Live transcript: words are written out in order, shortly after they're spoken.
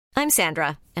I'm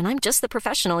Sandra, and I'm just the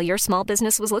professional your small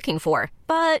business was looking for.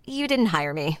 But you didn't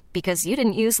hire me because you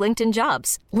didn't use LinkedIn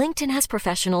Jobs. LinkedIn has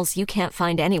professionals you can't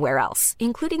find anywhere else,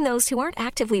 including those who aren't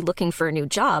actively looking for a new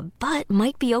job, but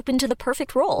might be open to the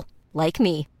perfect role, like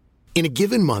me. In a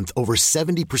given month, over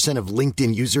 70% of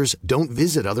LinkedIn users don't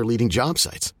visit other leading job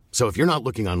sites. So if you're not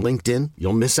looking on LinkedIn,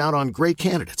 you'll miss out on great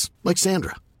candidates like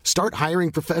Sandra. Start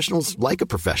hiring professionals like a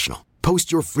professional.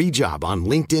 Post your free job on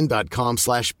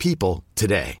linkedin.com/people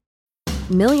today.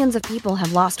 Millions of people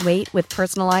have lost weight with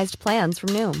personalized plans from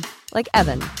Noom. Like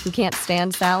Evan, who can't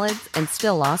stand salads and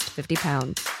still lost 50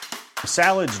 pounds.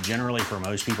 Salads generally for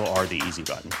most people are the easy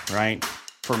button, right?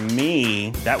 For me,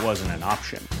 that wasn't an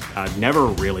option. I never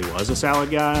really was a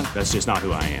salad guy. That's just not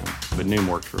who I am. But Noom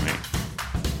worked for me.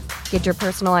 Get your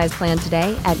personalized plan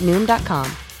today at Noom.com.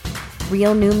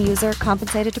 Real Noom user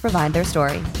compensated to provide their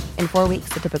story. In 4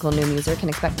 weeks, the typical Noom user can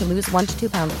expect to lose 1 to 2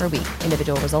 pounds per week.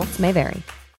 Individual results may vary.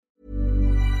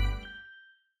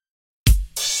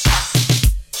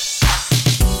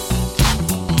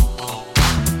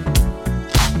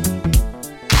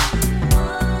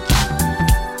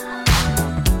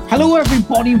 Hello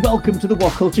everybody, welcome to the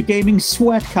What Culture Gaming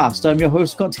Sweatcast. I'm your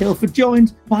host Scott Hilford,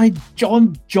 joined by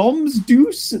Joms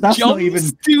Deuce. That's not even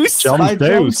Deuce. Joms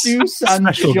Deuce and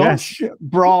Special Josh guest.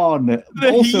 Braun,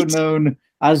 also known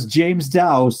as James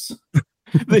Dowse.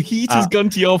 The heat has gone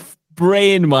to your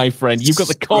brain, my friend. You've got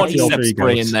the cordyceps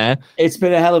brain there. It's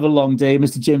been a hell of a long day.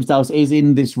 Mr. James Dowse is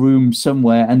in this room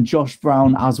somewhere, and Josh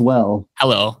Brown as well.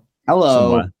 Hello.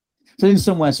 Somewhere. So in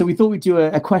somewhere. So we thought we'd do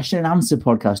a question and answer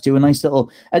podcast, do a nice little,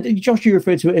 Josh, you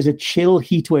referred to it as a chill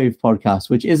heatwave podcast,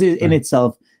 which is in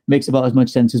itself makes about as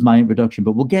much sense as my introduction,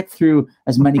 but we'll get through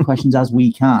as many questions as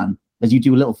we can as you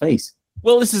do a little face.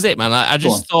 Well, this is it, man. I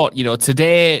just thought,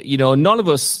 today, none of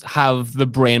us have the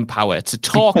brain power to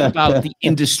talk about the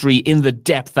industry in the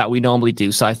depth that we normally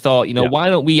do. So I thought, why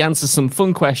don't we answer some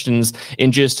fun questions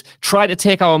and just try to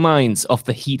take our minds off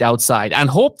the heat outside, and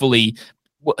hopefully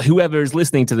whoever is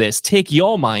listening to this, take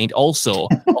your mind also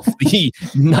off the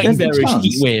nightmarish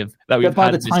heat wave that we've had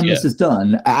by the time this is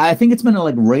done. I think it's going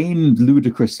to rain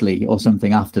ludicrously or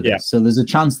something after this. Yeah. So there's a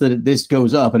chance that this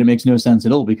goes up, and it makes no sense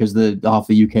at all because half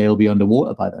the UK will be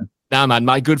underwater by then. Nah, man,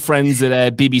 my good friends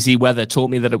at BBC Weather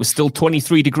told me that it was still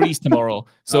 23 degrees tomorrow.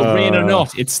 So rain or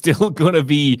not, it's still going to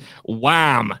be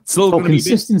wham. Still going to be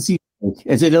consistency.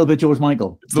 Is it a little bit George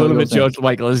Michael? It's a little bit George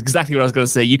Michael. That's exactly what I was going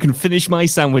to say. You can finish my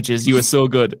sandwiches. You are so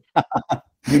good.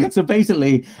 So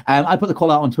basically, I put the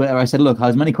call out on Twitter. I said, look,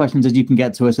 as many questions as you can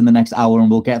get to us in the next hour, and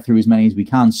we'll get through as many as we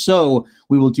can. So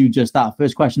we will do just that.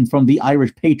 First question from the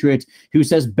Irish Patriot, who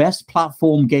says, best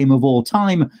platform game of all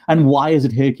time, and why is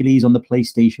it Hercules on the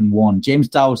PlayStation 1? James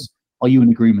Dowse, are you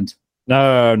in agreement?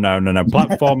 No.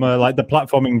 Platformer, like the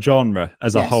platforming genre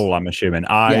as a whole, I'm assuming.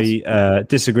 I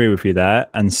disagree with you there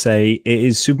and say it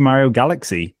is Super Mario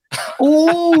Galaxy.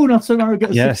 Oh, not Super Mario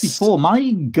Galaxy 64.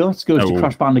 My gut goes to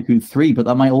Crash Bandicoot 3, but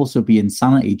that might also be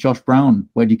Insanity. Josh Brown,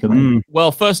 where do you come in?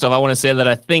 Well, first off, I want to say that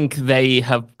I think they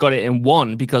have got it in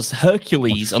one, because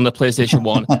Hercules on the PlayStation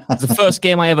 1 is the first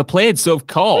game I ever played. So, of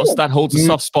course, that holds a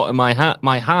soft spot in my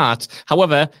heart.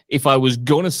 However, if I was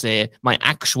going to say my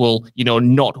actual,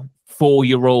 not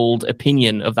 4-year-old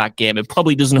opinion of that game, it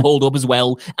probably doesn't hold up as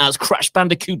well as Crash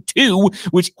Bandicoot 2,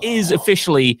 which is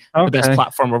officially the best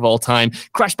platformer of all time.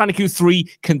 Crash Bandicoot 3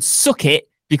 can suck it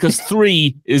because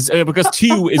 2 is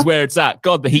where it's at.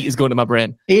 God, the heat is going to my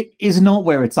brain. It is not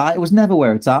where it's at. It was never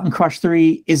where it's at. And Crash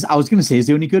 3 is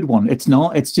the only good one. It's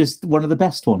not. It's just one of the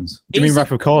best ones. Do you mean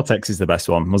Wrath of Cortex is the best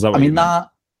one? Was that what I mean?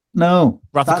 No.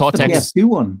 Wrath of Cortex the PS2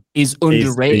 one is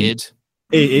underrated.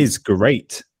 It is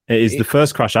great. It is the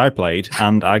first Crash I played,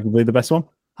 and arguably the best one.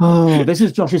 Oh, this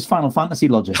is Josh's Final Fantasy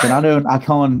logic, and I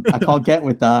can't get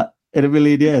with that. It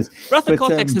really is. Wrath of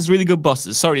Cortex has really good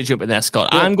bosses. Sorry to jump in there, Scott.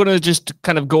 Yeah. I'm going to just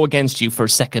kind of go against you for a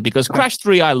second, because Crash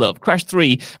 3 I love. Crash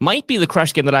 3 might be the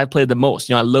Crash game that I played the most.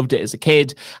 I loved it as a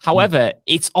kid. However,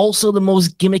 it's also the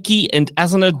most gimmicky, and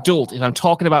as an adult, if I'm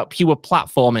talking about pure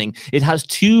platforming, it has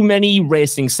too many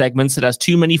racing segments, it has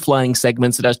too many flying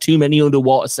segments, it has too many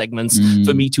underwater segments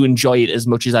for me to enjoy it as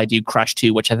much as I do Crash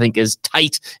 2, which I think is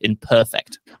tight and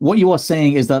perfect. What you are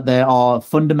saying is that there are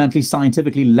fundamentally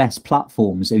scientifically less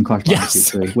platforms in Crash Bandicoot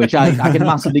 3, which I can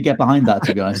massively get behind that,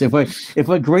 to be honest. If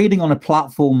we're grading on a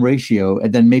platform ratio,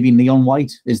 then maybe Neon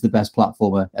White is the best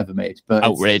platformer ever made. But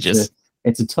outrageous.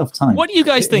 It's a tough time. What do you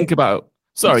guys think about?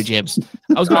 Sorry, James.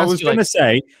 I was going to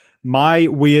say, my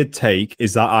weird take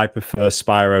is that I prefer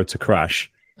Spyro to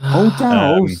Crash.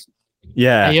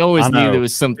 Yeah. I always knew there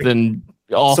was something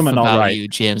off about you,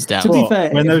 James Down. To be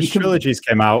fair, when those trilogies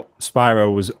came out,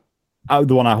 Spyro was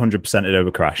The one I 100%ed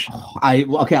over Crash.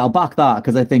 I'll back that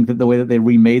because I think that the way that they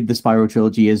remade the Spyro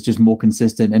trilogy is just more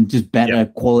consistent and just better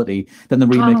quality than the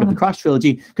remake of the Crash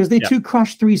trilogy, because they took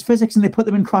Crash 3's physics and they put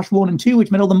them in Crash 1 and 2,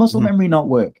 which made all the muscle memory not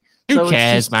work. Who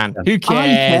cares, man? Who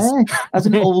cares? I care. As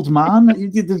an old man,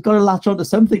 there's got to latch onto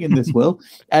something in this will.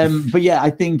 But yeah, I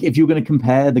think if you're going to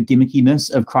compare the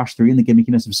gimmickiness of Crash 3 and the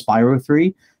gimmickiness of Spyro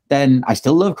 3, then I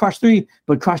still love Crash 3,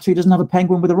 but Crash 3 doesn't have a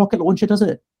penguin with a rocket launcher, does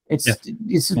it?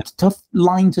 It's a tough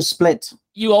line to split.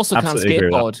 You also Absolutely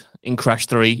can't skateboard in Crash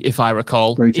 3, if I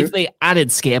recall. If they added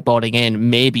skateboarding in,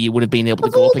 maybe you would have been able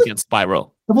to go up against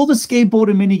Spyro. Of all the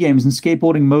skateboarding minigames and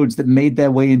skateboarding modes that made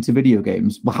their way into video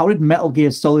games, how did Metal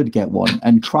Gear Solid get one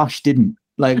and Crash didn't?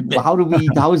 Like,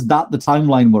 how is that the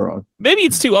timeline we're on? Maybe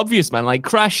it's too obvious, man. Like,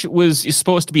 Crash was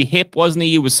supposed to be hip, wasn't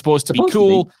he? He was supposed to be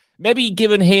cool. Maybe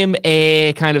giving him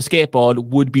a kind of skateboard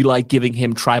would be like giving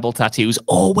him tribal tattoos.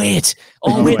 Oh, wait,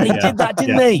 they did that,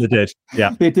 didn't they? They did,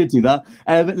 yeah. They did do that.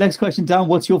 Next question down,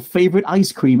 what's your favorite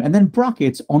ice cream? And then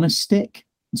brackets on a stick.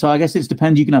 So I guess it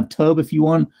depends. You can have tub if you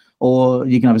want, or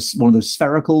you can have one of those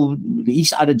spherical,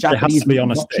 East side of Japanese. It has to be on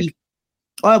a stick.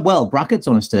 Well, brackets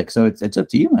on a stick, so it's up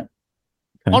to you, man.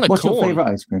 Okay. What's your favorite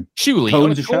ice cream? Surely,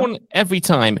 on a cone every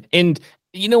time. And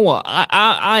you know what?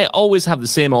 I always have the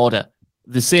same order.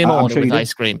 The same order with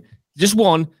ice cream. Just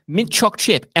one mint choc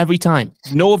chip every time.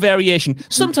 No variation.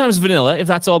 Sometimes vanilla, if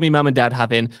that's all my mum and dad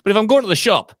have in. But if I'm going to the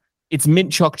shop, it's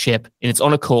mint choc chip and it's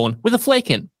on a cone with a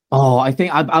flake in. Oh, I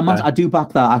think I do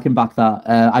back that. I can back that.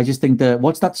 I just think that,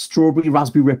 what's that strawberry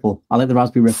raspberry ripple? I like the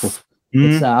raspberry ripple.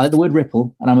 It's, I like the word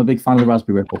ripple, and I'm a big fan of the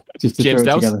raspberry ripple. Just to James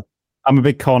throw it together. I'm a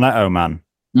big Cornetto man.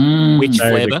 Which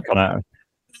flavor?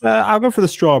 I'll go for the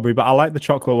strawberry, but I like the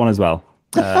chocolate one as well.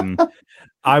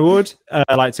 I would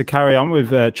like to carry on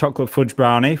with chocolate fudge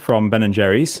brownie from Ben &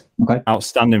 Jerry's. Okay.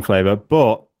 Outstanding flavor.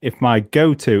 But if my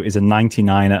go-to is a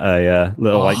 99 at a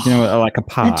little, like a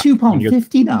park. They're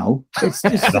 £2.50 now. It's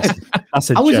that's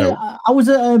a joke. I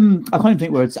can't even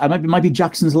think where it's. It might be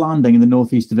Jackson's Landing in the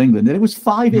northeast of England. And it was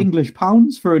 £5 English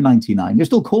for a 99. You're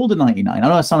still called a 99. I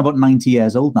know I sound about 90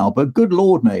 years old now, but good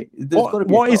Lord, mate.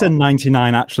 What is a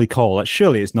 99 actually called?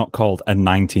 Surely it's not called a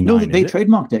 99. No, they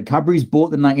trademarked it. Cadbury's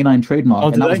bought the 99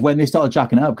 trademark, and that was when they started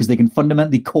jacking it up, because they can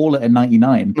fundamentally call it a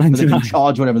 99. But they can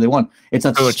charge whatever they want. It's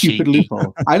that stupid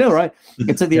loophole. I know, right?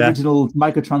 It's like the original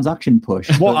microtransaction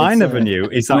push. What I never knew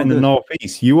is that in the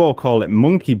Northeast, you all call it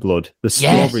monkey blood, the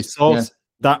strawberry sauce. Yeah.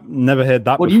 That never heard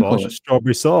that before. Just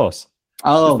strawberry sauce.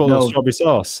 Oh, no. Strawberry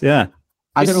sauce. Yeah.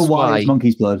 I don't know why it's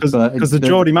monkey's blood. Because the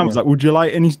Geordie man was like, would you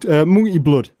like any monkey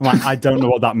blood? I'm like, I don't know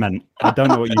what that meant. I don't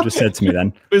know what you just said to me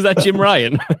then. Was that Jim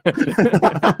Ryan?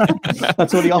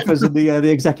 That's what he offers in the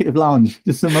executive lounge.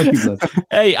 Just some monkey blood.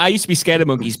 Hey, I used to be scared of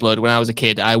monkey's blood when I was a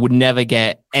kid. I would never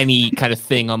get any kind of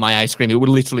thing on my ice cream. It would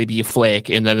literally be a flake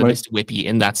and then a Mr. Whippy,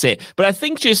 and that's it. But I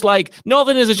think just like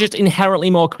Northerners are just inherently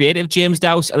more creative, James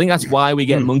Dowse. I think that's why we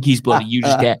get monkey's blood. You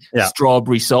just get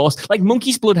strawberry sauce. Like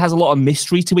monkey's blood has a lot of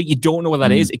mystery to it. You don't know what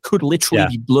that is. It could literally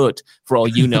be blood for all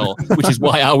you know, which is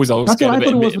why I was always scared of it.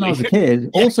 That's what I thought it was when I was a kid.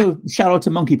 Also, shout out to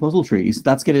Monkey Puzzle Trees.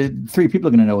 That's three people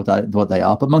are going to know what they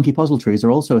are, but Monkey Puzzle Trees are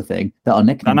also a thing that are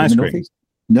nicknamed in the Northeast.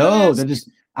 No, they're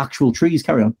just actual trees.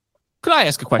 Carry on. Could I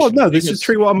ask a question? Well, no, this is a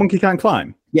tree what a monkey can't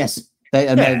climb. Yes. They're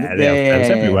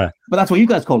everywhere. But that's what you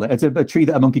guys call it. It's a tree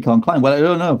that a monkey can't climb. Well, I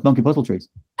don't know. Monkey Puzzle Trees.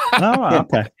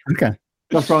 Okay.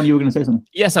 That's Ron, you were going to say something.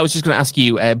 Yes, I was just going to ask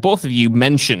you, both of you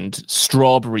mentioned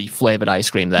strawberry flavored ice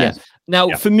cream there. Yes. Now,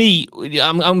 for me,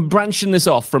 I'm branching this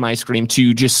off from ice cream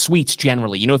to just sweets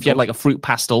generally. You know, if you had like a fruit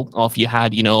pastel, or if you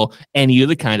had, any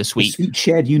other kind of sweet. A sweet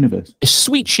shared universe. A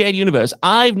sweet shared universe.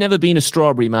 I've never been a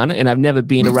strawberry man, and I've never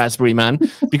been a raspberry man,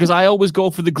 because I always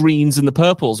go for the greens and the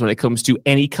purples when it comes to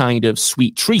any kind of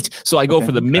sweet treat. So I go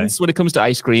for the mints when it comes to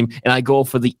ice cream, and I go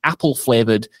for the apple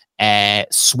flavored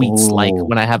sweets, like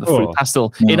when I have a fruit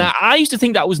pastel. No. And I used to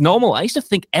think that was normal. I used to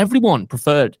think everyone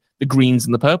preferred the greens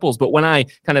and the purples. But when I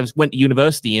kind of went to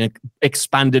university and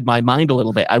expanded my mind a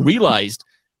little bit, I realized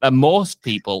that most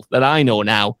people that I know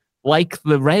now like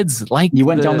the reds. Like you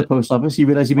went down the post office, you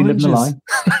realized you've been living a lie.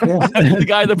 The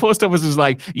guy at the post office was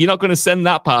like, "You're not going to send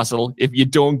that parcel if you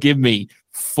don't give me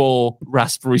 4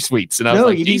 raspberry sweets." And I was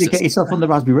like, you need to get yourself on the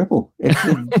raspberry ripple. It's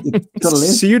gotta live.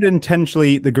 So you'd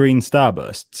intentionally eat the green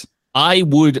starbursts? I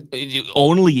would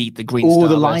only eat the green starbursts.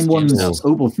 The lime ones,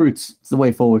 opal fruits. It's the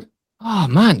way forward. Oh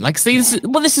man, like see,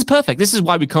 this is perfect. This is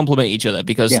why we compliment each other,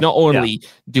 because not only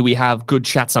do we have good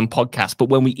chats on podcasts, but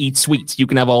when we eat sweets, you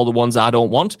can have all the ones I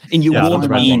don't want, and you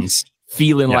won't be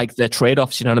feeling like the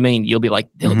trade-offs, you know what I mean? You'll be like,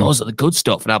 those are the good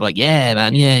stuff. And I'll be like, yeah,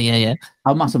 man, yeah.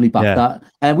 I'll massively back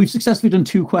that. We've successfully done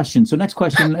 2 questions. So next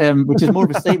question, which is more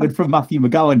of a statement from Matthew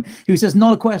McGowan, who says,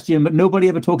 not a question, but nobody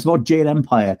ever talks about Jade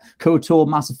Empire. KOTOR,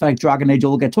 Mass Effect, Dragon Age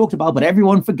all get talked about, but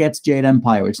everyone forgets Jade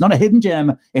Empire. It's not a hidden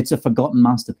gem, it's a forgotten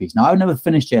masterpiece. Now, I've never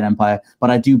finished Jade Empire,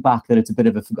 but I do back that it's a bit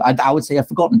of I would say a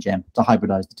forgotten gem to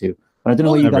hybridize the two. But I don't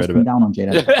know where you guys come down on Jade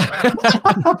Empire.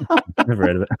 Never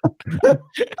heard of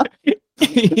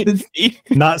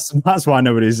it. That's why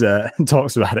nobody's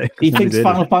talks about it. He thinks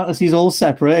Final Fantasy is all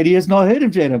separate, and he has not heard of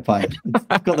Jade Empire.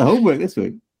 I've got the homework this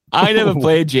week. I never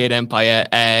played Jade Empire,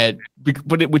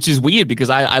 which is weird because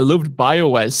I loved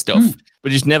BioWare stuff,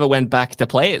 but just never went back to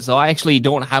play it. So I actually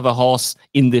don't have a horse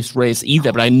in this race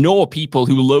either. But I know people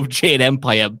who love Jade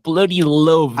Empire, bloody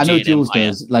love. I know Jade Jules Empire.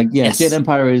 Does. Like, yes. Jade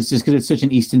Empire is just because it's such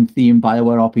an Eastern themed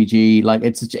BioWare RPG. Like,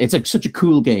 it's such a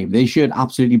cool game. They should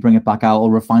absolutely bring it back out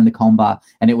or refine the combat,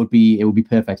 and it would be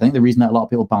perfect. I think the reason that a lot of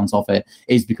people bounce off it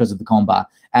is because of the combat.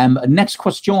 Next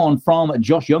question from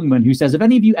Josh Youngman, who says, have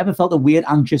any of you ever felt a weird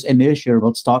anxious inertia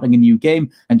about starting a new game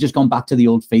and just gone back to the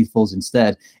old faithfuls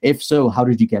instead? If so, how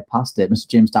did you get past it? Mr.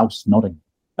 James Dowse nodding.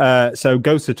 So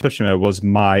Ghost of Tsushima was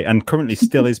and currently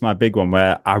still is my big one,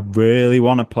 where I really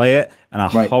want to play it and I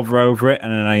hover over it and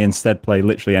then I instead play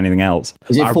literally anything else.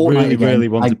 Is it Fortnite again? Really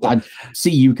want to I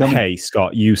see you coming. Hey,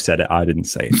 Scott, you said it. I didn't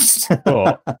say it.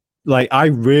 But I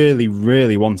really,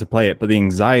 really want to play it, but the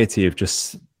anxiety of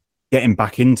just getting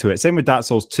back into it. Same with Dark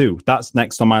Souls 2. That's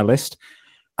next on my list.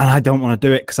 And I don't want to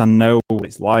do it because I know what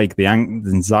it's like. The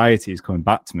anxiety is coming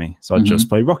back to me. So I just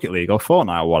play Rocket League or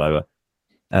Fortnite or whatever.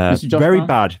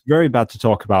 Very bad to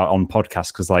talk about on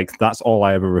podcasts because that's all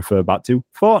I ever refer back to.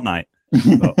 Fortnite.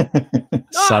 But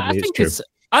sadly, it's true.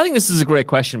 I think this is a great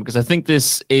question because I think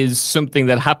this is something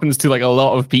that happens to a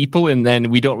lot of people and then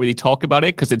we don't really talk about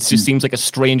it because it just seems like a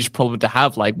strange problem to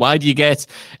have. Like, why do you get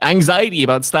anxiety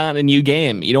about starting a new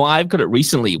game? I've got it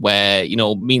recently where,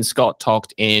 me and Scott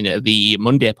talked in the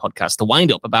Monday podcast, the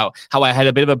wind up, about how I had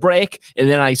a bit of a break and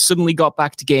then I suddenly got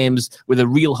back to games with a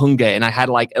real hunger and I had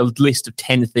a list of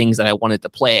 10 things that I wanted to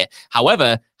play.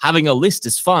 However, having a list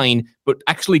is fine, but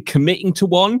actually committing to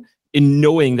one in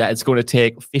knowing that it's going to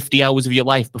take 50 hours of your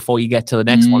life before you get to the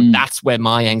next one, that's where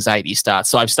my anxiety starts.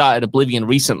 So I've started Oblivion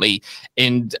recently,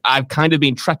 and I've kind of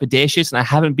been trepidatious, and I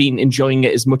haven't been enjoying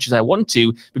it as much as I want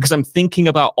to because I'm thinking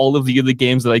about all of the other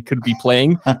games that I could be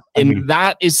playing, and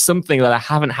that is something that I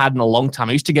haven't had in a long time.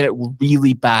 I used to get it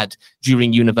really bad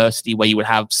during university where you would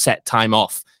have set time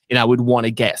off, and I would want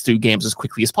to get through games as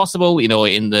quickly as possible, in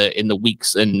the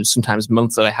weeks and sometimes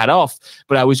months that I had off.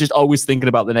 But I was just always thinking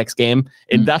about the next game.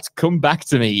 And that's come back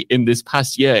to me in this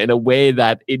past year in a way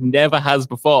that it never has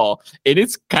before. And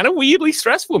it's kind of weirdly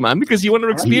stressful, man, because you want to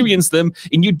experience them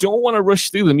and you don't want to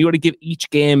rush through them. You want to give each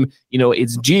game,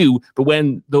 its due. But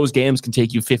when those games can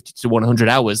take you 50 to 100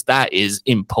 hours, that is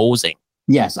imposing.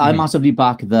 Yes, I massively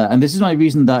back that. And this is my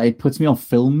reason that it puts me off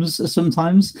films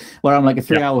sometimes, where I'm like a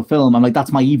 3-hour film. I'm like,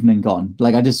 that's my evening gone.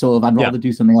 I just I'd rather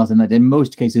do something else. And in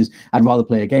most cases, I'd rather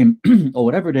play a game or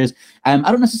whatever it is. I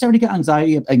don't necessarily get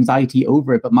anxiety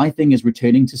over it, but my thing is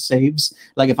returning to saves.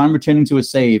 If I'm returning to a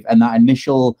save and that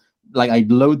initial... I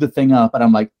load the thing up and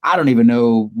I'm like, I don't even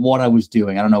know what I was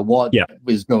doing. I don't know what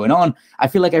was going on. I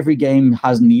feel like every game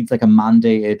needs a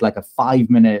mandated, a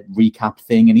 5-minute recap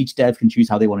thing, and each dev can choose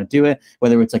how they want to do it,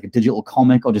 whether it's a digital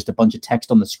comic or just a bunch of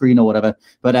text on the screen or whatever.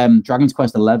 But Dragon's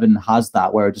Quest 11 has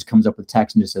that, where it just comes up with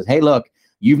text and just says, hey, look,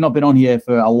 you've not been on here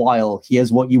for a while.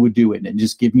 Here's what you were doing, and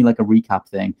just give me a recap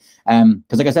thing.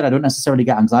 Because like I said, I don't necessarily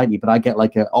get anxiety, but I get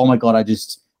oh my God, I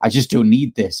just don't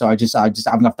need this. So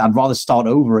I'd rather start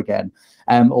over again,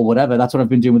 or whatever. That's what I've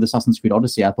been doing with Assassin's Creed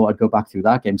Odyssey. I thought I'd go back through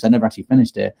that game because I never actually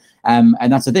finished it. And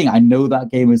that's the thing. I know that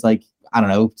game is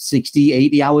 60,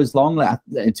 80 hours long.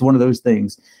 It's one of those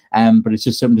things. But it's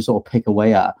just something to sort of pick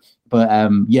away at. But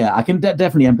I can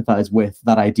definitely empathize with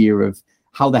that idea of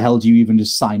how the hell do you even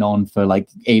just sign on for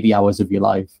 80 hours of your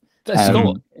life?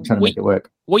 Trying to make it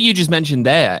work. What you just mentioned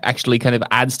there actually kind of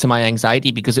adds to my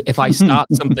anxiety, because if I start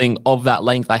something of that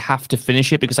length, I have to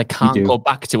finish it because I can't go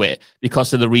back to it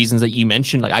because of the reasons that you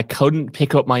mentioned. I couldn't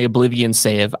pick up my Oblivion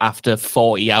save after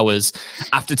 40 hours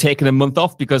after taking a month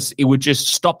off because it would just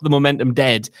stop the momentum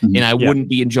dead and I wouldn't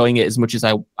be enjoying it as much as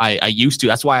I used to.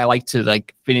 That's why I like to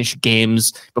finish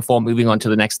games before moving on to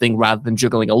the next thing rather than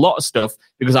juggling a lot of stuff,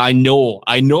 because I know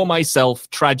myself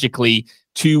tragically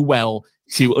too well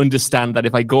to understand that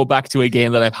if I go back to a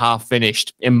game that I've half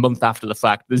finished a month after the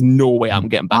fact, there's no way I'm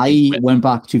getting back. I went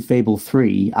back to Fable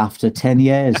 3 after 10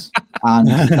 years. And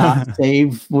that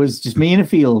save was just me in a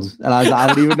field. And I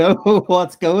don't even know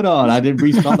what's going on. I didn't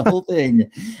restart the whole thing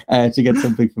to get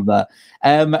something from that.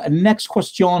 Next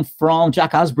question from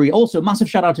Jack Asbury. Also, massive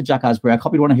shout out to Jack Asbury. I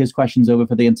copied one of his questions over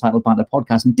for the Entitled Banter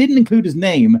podcast and didn't include his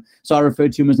name. So I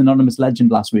referred to him as Anonymous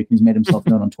Legend last week. He's made himself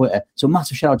known on Twitter. So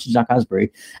massive shout out to Jack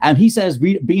Asbury. And he says,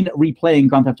 been replaying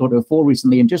Grand Theft Auto 4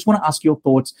 recently and just want to ask your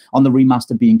thoughts on the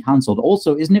remaster being cancelled.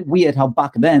 Also, isn't it weird how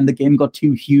back then the game got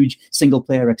 2 huge single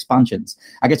player expansions?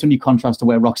 I guess when you contrast to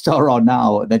where Rockstar are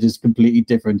now, they're just completely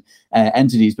different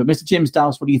entities. But Mr. James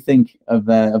Dowse, what do you think of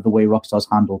the way Rockstar's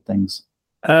handled things?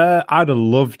 I'd have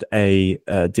loved a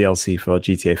DLC for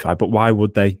GTA 5, but why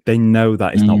would they? They know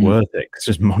that it's not worth it. It's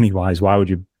just money-wise. Why would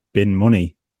you bin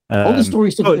money? All the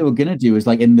story stuff they were going to do is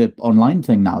like in the online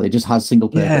thing now. They just has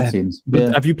single-player cutscenes.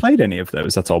 But have you played any of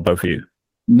those? That's all, both of you?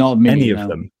 Not many, any of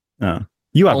them? No.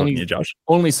 You have, haven't you, Josh?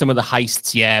 Only some of the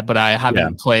heists, yeah, but I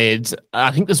haven't played.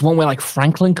 I think there's one where like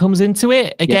Franklin comes into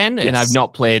it again, and I've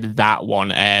not played that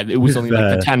one. It was only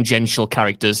like the tangential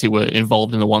characters who were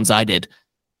involved in the ones I did.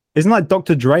 Isn't like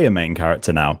Dr. Dre a main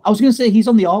character now? I was going to say he's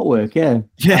on the artwork, yeah.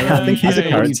 Yeah, I think he's a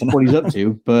character. What he's up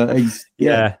to, but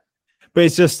yeah. But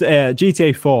it's just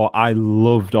GTA 4. I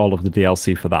loved all of the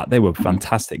DLC for that. They were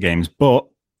fantastic games, but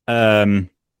they're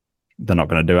not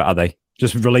going to do it, are they?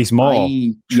 Just release more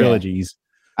trilogies.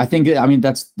 I think,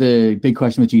 that's the big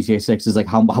question with GTA 6 is like,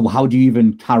 how do you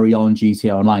even carry on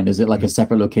GTA Online? Is it like a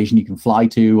separate location you can fly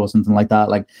to or something like that?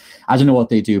 Like, I don't know what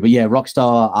they do. But yeah,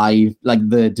 Rockstar, I like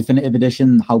the definitive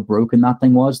edition, how broken that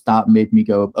thing was. That made me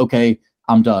go, okay,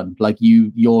 I'm done. Like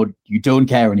you don't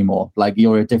care anymore. Like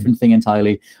you're a different thing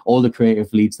entirely. All the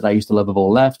creative leads that I used to love have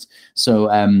all left. So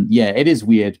it is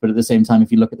weird. But at the same time,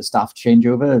 if you look at the staff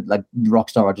changeover, like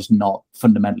Rockstar are just not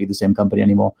fundamentally the same company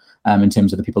anymore in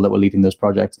terms of the people that were leading those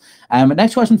projects.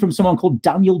 Next question from someone called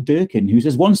Daniel Durkin, who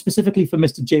says, one specifically for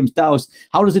Mr. James Dowse.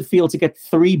 How does it feel to get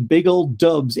 3 big old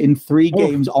dubs in 3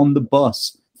 games on the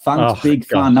bus? Thanks, big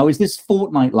fan. Now, is this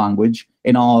Fortnite language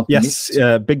in our... Yes,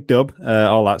 big dub,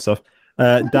 all that stuff.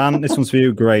 Dan, this one's for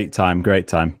you. Great time.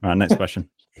 All right, next question.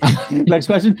 Next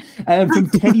question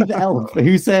from Teddy the Elf,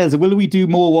 who says, will we do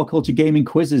more What Culture Gaming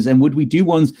quizzes, and would we do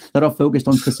ones that are focused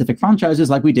on specific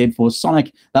franchises like we did for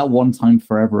Sonic that one time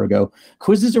forever ago?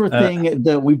 Quizzes are a thing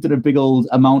that we've done a big old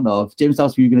amount of. James,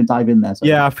 are you going to dive in there? So?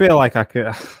 Yeah, I feel like I could.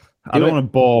 I don't want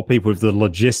to bore people with the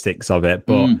logistics of it,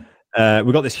 but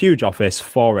we've got this huge office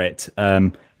for it,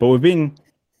 but we've been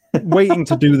waiting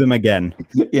to do them again.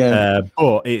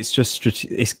 But it's just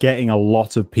it's getting a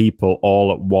lot of people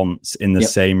all at once in the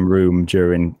same room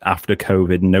after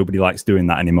COVID. Nobody likes doing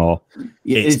that anymore.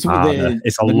 It's harder.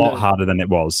 It's a lot harder than it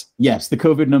was. Yes, the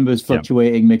COVID numbers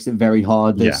fluctuating makes it very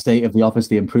hard. The state of the office,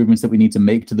 the improvements that we need to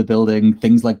make to the building,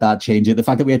 things like that change it. The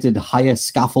fact that we had to hire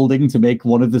scaffolding to make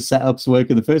one of the setups work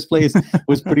in the first place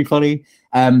was pretty funny.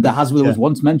 There was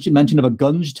once mention of a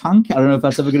gunge tank. I don't know if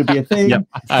that's ever going to be a thing.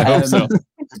 I hope so.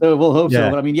 So we'll hope so.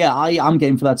 But I mean, I'm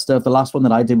game for that stuff. The last one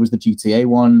that I did was the GTA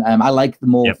one. I like the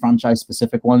more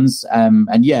franchise-specific ones.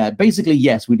 Basically,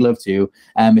 yes, we'd love to.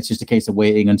 It's just a case of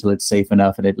waiting until it's safe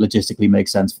enough and it logistically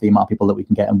makes sense for the amount of people that we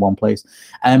can get in one place.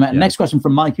 Next question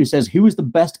from Mike, who says, who is the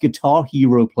best Guitar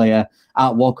Hero player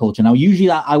at What Culture? Now, usually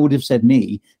I would have said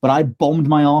me, but I bombed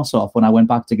my arse off when I went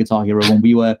back to Guitar Hero when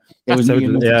it was me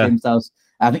and Mr. James Dowse.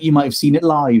 I think you might have seen it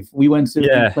live. We went to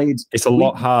we played. It's a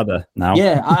lot harder now.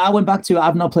 Yeah, I went back to it.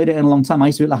 I've not played it in a long time. I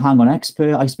used to be able to hang on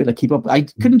Expert. I used to be able to keep up. I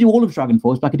couldn't do all of Dragon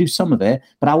Force, but I could do some of it.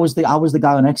 But I was the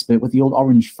guy on Expert with the old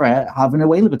orange fret having a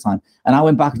whale of a time. And I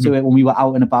went back to it when we were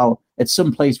out and about at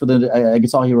some place with a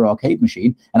Guitar Hero arcade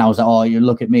machine. And I was like, oh, you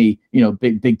look at me,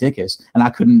 big dickus. And I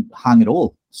couldn't hang at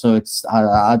all. So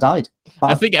I died.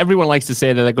 I think everyone likes to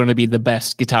say that they're going to be the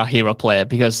best Guitar Hero player,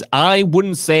 because I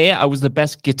wouldn't say I was the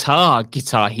best Guitar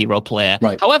Hero player.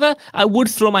 Right. However, I would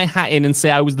throw my hat in and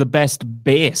say I was the best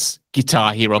bass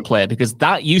Guitar Hero player, because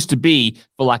that used to be,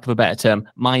 for lack of a better term,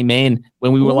 my main.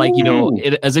 When we were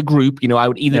as a group, I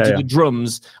would either do the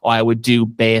drums or I would do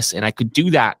bass, and I could do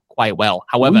that quite well.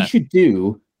 However, we should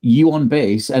do you on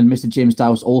bass and Mr. James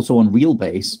Dowse also on real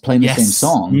bass playing the same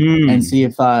song and see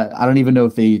if I don't even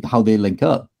know how they link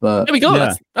up. But there we go.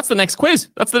 Yeah. That's the next quiz.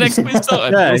 That's the next quiz. We'll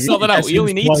sort that out. You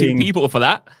only need 2 people for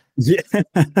that. Yeah.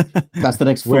 That's the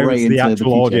next foray. Where's the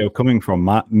actual the audio coming from,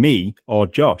 Matt? Me or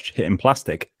Josh hitting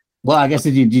plastic? Well, I guess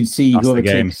you'd see whoever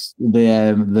takes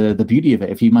the beauty of it.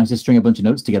 If you manage to string a bunch of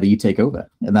notes together, you take over,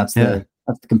 and that's the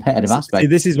That's the competitive aspect. See,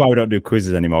 this is why we don't do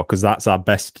quizzes anymore, because that's our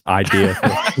best idea for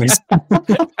a quiz.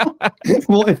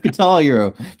 What if Guitar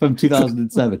Hero from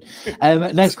 2007?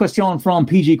 Next question from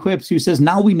PG Quips, who says,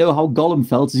 now we know how Gollum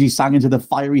felt as he sang into the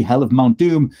fiery hell of Mount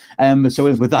Doom. So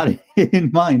with that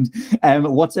in mind,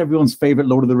 what's everyone's favorite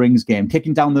Lord of the Rings game?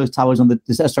 Kicking down those ladders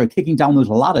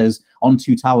on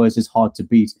Two Towers is hard to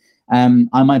beat.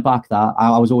 I might back that.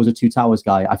 I was always a Two Towers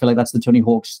guy. I feel like that's the Tony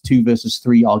Hawk's 2 versus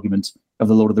 3 argument of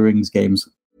the Lord of the Rings games.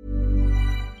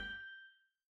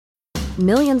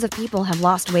 Millions of people have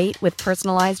lost weight with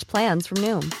personalized plans from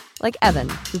Noom. Like Evan,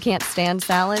 who can't stand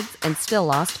salads and still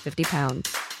lost 50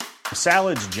 pounds.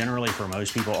 Salads generally for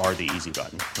most people are the easy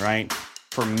button, right?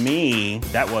 For me,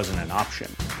 that wasn't an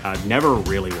option. I never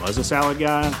really was a salad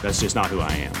guy. That's just not who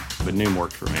I am. But Noom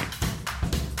worked for me.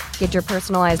 Get your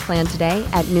personalized plan today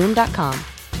at Noom.com.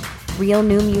 Real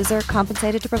Noom user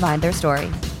compensated to provide their story.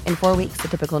 In 4 weeks, the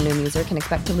typical Noom user can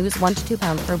expect to lose 1 to 2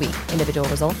 pounds per week. Individual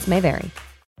results may vary.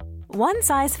 One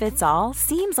size fits all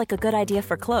seems like a good idea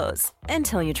for clothes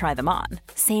until you try them on.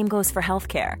 Same goes for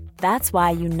healthcare. That's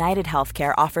why United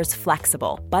Healthcare offers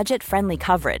flexible, budget-friendly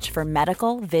coverage for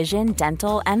medical, vision,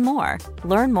 dental, and more.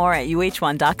 Learn more at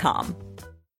uh1.com.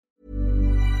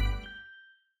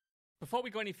 Before we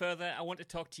go any further, I want to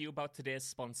talk to you about today's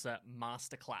sponsor,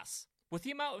 Masterclass. With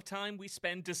the amount of time we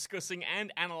spend discussing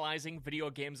and analyzing video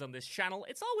games on this channel,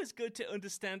 it's always good to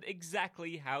understand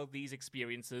exactly how these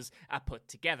experiences are put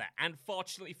together. And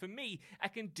fortunately for me, I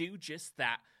can do just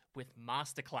that with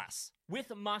Masterclass. With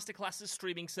Masterclass's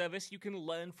streaming service, you can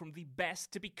learn from the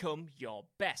best to become your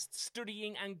best,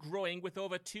 studying and growing with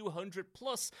over 200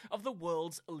 plus of the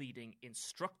world's leading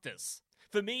instructors.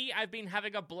 For me, I've been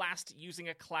having a blast using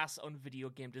a class on video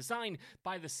game design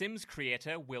by The Sims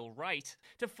creator Will Wright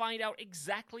to find out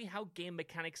exactly how game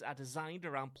mechanics are designed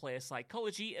around player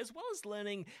psychology, as well as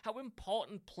learning how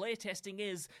important playtesting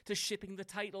is to shipping the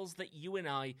titles that you and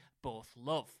I both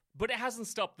love. But it hasn't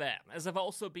stopped there, as I've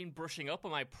also been brushing up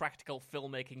on my practical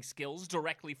filmmaking skills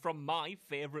directly from my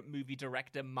favourite movie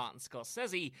director Martin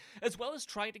Scorsese, as well as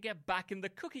trying to get back in the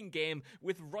cooking game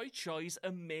with Roy Choi's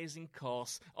amazing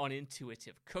course on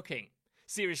intuitive cooking.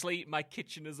 Seriously, my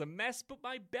kitchen is a mess, but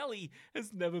my belly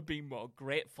has never been more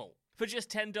grateful. For just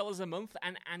 $10 a month,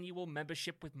 an annual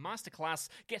membership with Masterclass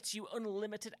gets you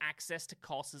unlimited access to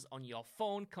courses on your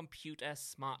phone, computer,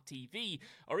 smart TV,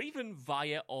 or even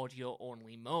via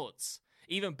audio-only modes.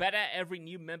 Even better, every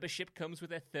new membership comes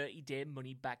with a 30-day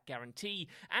money-back guarantee,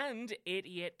 and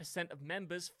 88% of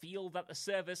members feel that the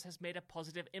service has made a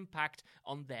positive impact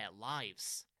on their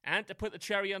lives. And to put the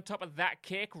cherry on top of that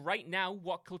cake, right now,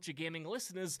 What Culture Gaming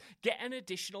listeners get an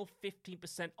additional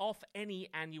 15% off any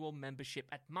annual membership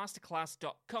at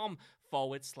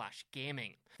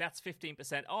masterclass.com/gaming. That's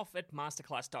 15% off at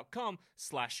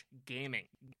masterclass.com/gaming.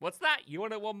 What's that? You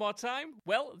want it one more time?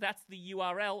 Well, that's the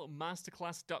URL,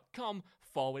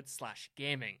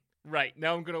 masterclass.com/gaming. Right,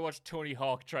 now I'm going to watch Tony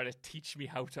Hawk try to teach me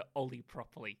how to ollie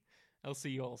properly. I'll see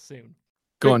you all soon.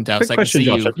 Go on, Douse. Quick question,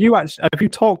 Josh. Have you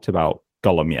talked about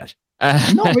Gollum yet?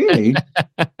 Not really.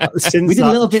 Since we did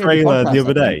a little bit trailer the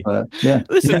other day. Yeah.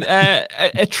 Listen,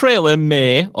 a trailer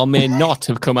may or may not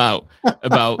have come out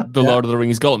about the Lord of the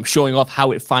Rings Gollum, showing off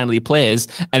how it finally plays,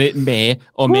 and it may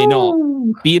or may not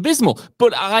be abysmal.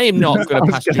 But I am not going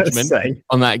to pass judgment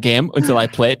on that game until I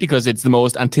play it, because it's the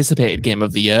most anticipated game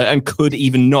of the year and could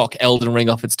even knock Elden Ring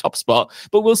off its top spot.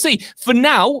 But we'll see. For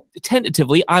now,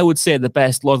 tentatively, I would say the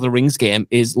best Lord of the Rings game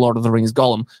is Lord of the Rings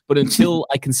Gollum. But until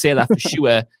I can say that for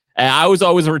sure, I was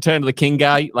always a Return of the King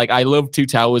guy. Like, I love Two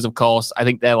Towers, of course. I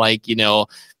think they're like,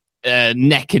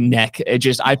 neck and neck.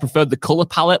 I preferred the color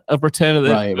palette of Return of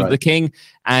the King,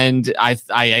 and I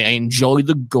enjoy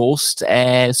the ghost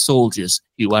soldiers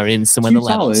who are in some of the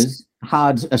levels.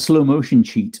 Had a slow motion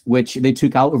cheat, which they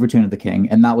took out of Return of the King,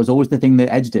 and that was always the thing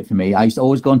that edged it for me. I used to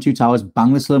always go on Two Towers,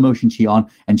 bang the slow motion cheat on,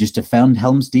 and just defend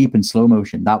Helm's Deep in slow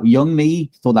motion. That young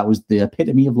me thought that was the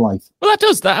epitome of life. Well,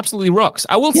 that absolutely rocks.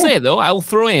 I will say, though, I'll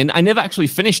throw in, I never actually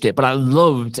finished it, but I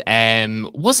loved,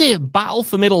 was it Battle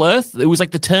for Middle-earth? It was like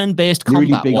the turn-based combat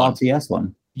really big one. RTS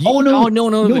one. No,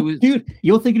 dude,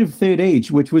 you're thinking of Third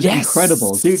Age, which was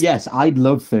incredible, dude. Yes, I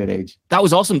love Third Age. That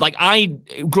was awesome. Like,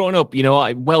 growing up,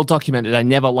 I well documented, I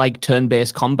never liked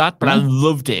turn-based combat, but I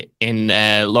loved it in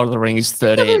Lord of the Rings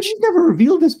Third Age. You've never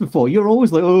revealed this before. You're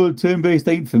always like, oh, turn-based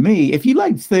ain't for me. If you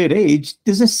like Third Age,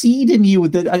 there's a seed in you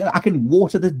that I can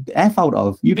water the F out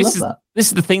of. You'd love that. This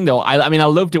is the thing, though. I mean, I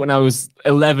loved it when I was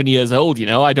 11 years old.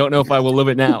 I don't know if I will love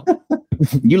it now.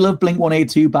 You loved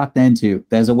Blink-182 back then too.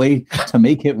 There's a way to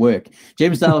make it work.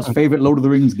 James Dow's favorite Lord of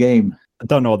the Rings game. I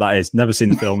don't know what that is. Never seen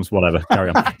the films. Whatever. Carry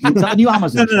on. Is that a new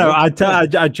Amazon? No. I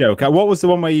joke. What was the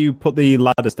one where you put the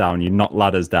ladders down? You knock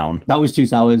ladders down. That was Two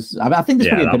Towers. I think there's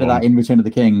probably a bit of that in Return of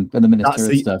the King and the Minister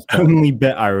and stuff. That's the only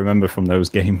bit I remember from those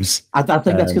games. I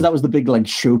think that's because that was the big like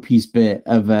showpiece bit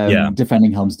of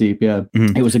defending Helm's Deep. Yeah,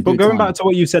 it was a good. But going time. back to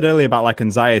what you said earlier about like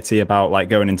anxiety about like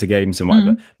going into games and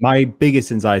whatever, my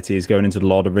biggest anxiety is going into the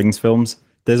Lord of the Rings films.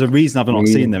 There's a reason I've not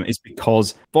seen them. It's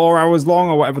because 4 hours long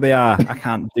or whatever they are. I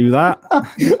can't do that.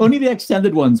 Only the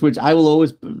extended ones, which I will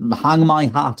always hang my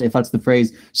hat, if that's the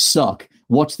phrase, suck.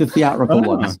 Watch the theatrical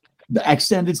ones. The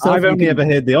extended stuff. I've only ever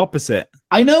heard the opposite.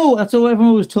 I know, that's what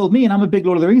everyone always told me, and I'm a big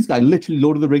Lord of the Rings guy, literally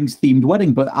Lord of the Rings themed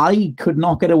wedding, but I could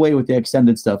not get away with the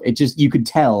extended stuff. It just, you could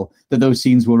tell that those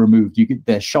scenes were removed.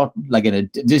 They're shot like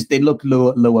they look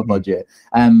lower budget.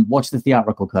 Watch the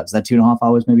theatrical cuts. They're 2.5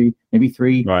 hours, maybe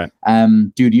 3. Right.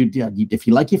 Dude, if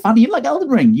you like your fantasy, you like Elden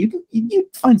Ring, you'd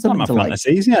find something to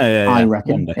fantasies. like. Yeah. I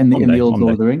reckon in the old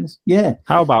Lord of the Rings. Yeah.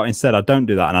 How about instead I don't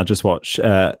do that and I just watch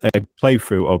a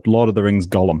playthrough of Lord of the Rings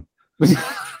Gollum.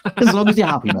 As long as you're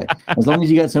happy, mate. As long as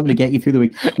you get somebody to get you through the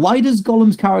week. Why does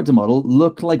Gollum's character model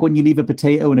look like when you leave a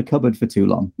potato in a cupboard for too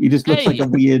long? He just looks like a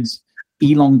weird,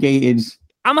 elongated.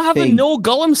 I'm having no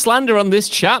Gollum slander on this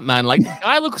chat, man. Like, the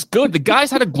guy looks good. The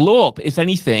guy's had a glow up, if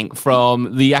anything,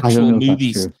 from the actual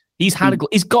movies. He's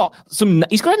got a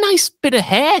nice bit of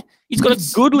hair. He's got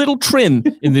a good little trim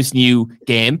in this new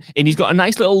game, and he's got a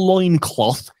nice little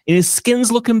loincloth, and his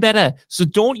skin's looking better. So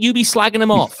don't you be slagging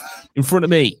him off in front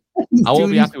of me. I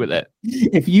won't be happy with it.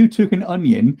 If you took an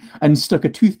onion and stuck a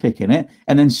toothpick in it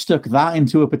and then stuck that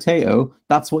into a potato,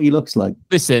 that's what he looks like.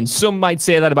 Listen, some might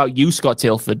say that about you, Scott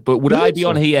Tilford, but would I be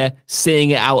on here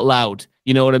saying it out loud?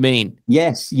 You know what I mean?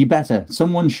 Yes, you better.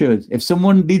 Someone should. If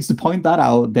someone needs to point that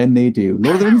out, then they do.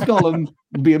 Lord of the Rings Gollum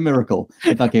would be a miracle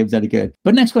if that game's any good.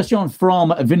 But next question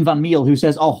from Vin Van Meel, who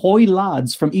says, ahoy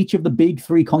lads, from each of the big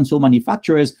 3 console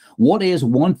manufacturers, what is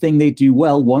one thing they do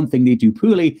well, one thing they do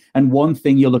poorly, and one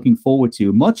thing you're looking forward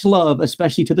to? Much love,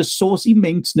 especially to the saucy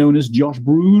minx known as Josh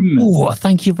Broon. Oh,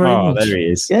 thank you very much. Oh, there he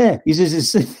is. Yeah, he's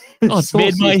just... it's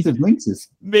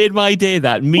made my day,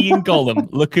 that. Me and Gollum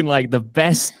looking like the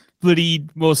best bloody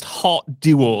most hot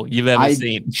duo you've ever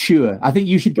seen. Sure. I think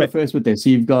you should go first with this. So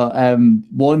you've got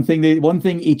one thing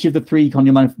each of the 3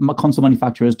 console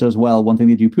manufacturers does well, one thing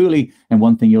they do poorly, and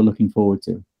one thing you're looking forward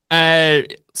to.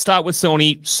 Start with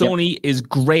Sony. Sony is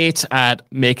great at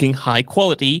making high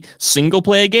quality single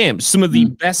player games. Some of the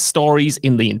best stories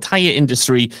in the entire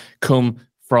industry come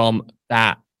from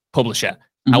that publisher.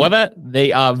 However,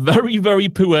 they are very, very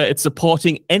poor at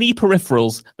supporting any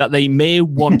peripherals that they may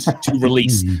want to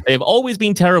release. They've always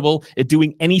been terrible at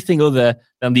doing anything other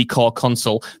than the core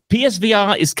console.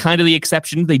 PSVR is kind of the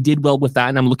exception. They did well with that,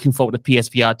 and I'm looking forward to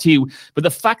PSVR 2. But the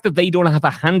fact that they don't have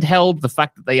a handheld, the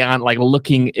fact that they aren't like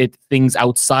looking at things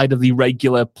outside of the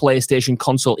regular PlayStation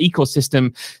console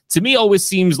ecosystem, to me always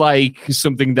seems like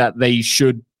something that they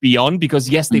should be on, because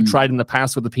yes, they've tried in the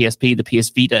past with the PSP, the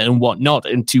PS Vita and whatnot,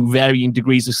 and to varying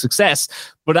degrees of success.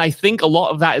 But I think a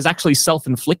lot of that is actually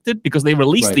self-inflicted, because they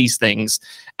release these things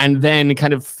and then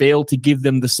kind of fail to give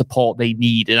them the support they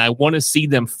need. And I want to see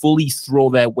them fully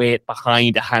throw their weight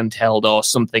behind a handheld or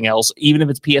something else, even if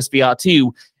it's PSVR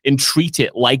 2, and treat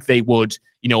it like they would,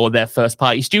 you know, their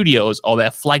first-party studios or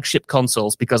their flagship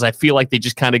consoles, because I feel like they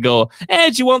just kind of go, hey,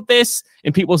 do you want this?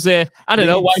 And people say, I don't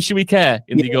know, why should we care?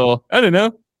 And they go, I don't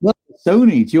know. Well,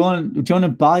 Sony, do you want to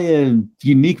buy a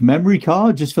unique memory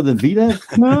card just for the Vita?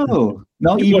 No,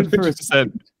 not even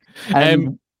 100%. For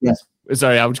a yes.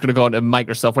 Sorry, I'm just going to go on to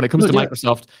Microsoft. When it comes to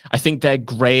Microsoft, I think they're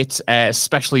great,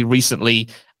 especially recently,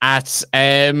 at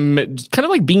kind of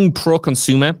like being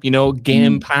pro-consumer. You know,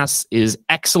 Game Pass is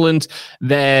excellent.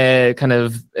 Their kind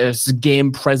of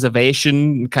game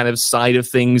preservation kind of side of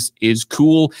things is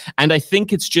cool. And I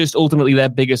think it's just ultimately their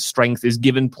biggest strength is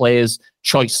giving players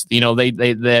choice. You know,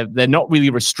 they're not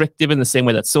really restrictive in the same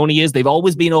way that Sony is. They've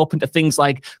always been open to things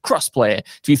like crossplay,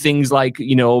 to things like,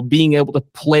 you know, being able to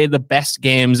play the best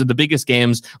games and the biggest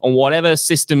games on whatever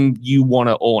system you want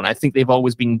to own. I think they've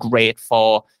always been great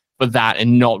for that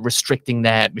and not restricting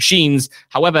their machines.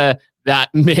 However,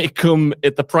 that may come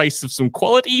at the price of some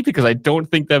quality, because I don't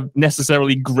think they're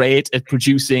necessarily great at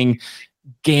producing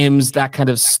games that kind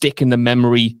of stick in the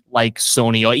memory like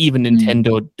Sony or even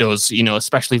Nintendo does, you know,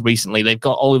 especially recently. They've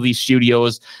got all of these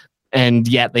studios, and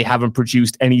yet they haven't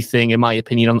produced anything, in my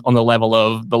opinion, on the level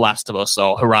of The Last of Us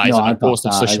or Horizon or Ghost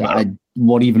of Tsushima.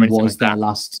 What even was that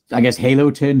last? I guess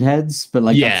Halo turned heads, but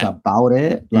like that's about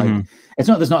it. Like it's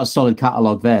not. There's not a solid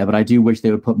catalog there, but I do wish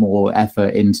they would put more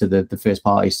effort into the first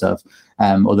party stuff,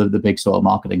 or the big sort of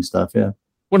marketing stuff. Yeah.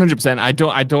 100%.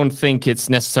 I don't think it's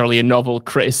necessarily a novel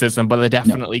criticism, but they're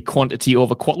definitely quantity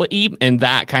over quality, and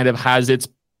that kind of has its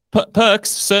perks,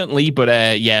 certainly.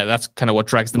 But yeah, that's kind of what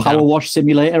drags them down. Power Wash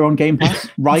Simulator on Game Pass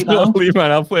right now.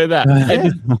 Man, I'll play that.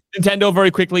 Nintendo,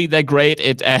 very quickly, they're great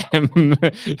at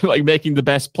like making the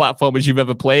best platformers you've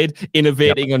ever played,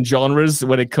 innovating on genres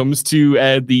when it comes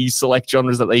to the select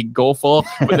genres that they go for.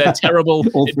 But they're terrible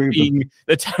at being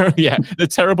they're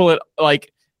terrible at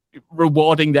like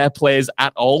rewarding their players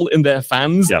at all in their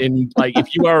fans. And like,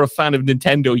 if you are a fan of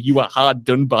Nintendo, you are hard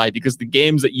done by, because the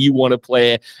games that you want to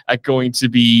play are going to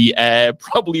be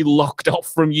probably locked off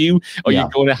from you, or you're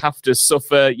going to have to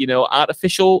suffer,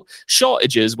 artificial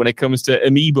shortages when it comes to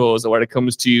amiibos, or when it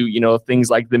comes to, things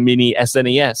like the mini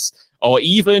SNES. Or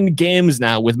even games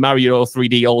now with Mario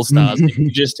 3D All-Stars. To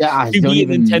be a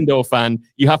Nintendo fan,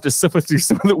 you have to suffer through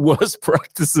some of the worst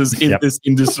practices in this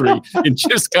industry and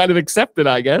just kind of accept it,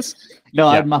 I guess. No,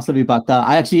 I'd massively back that.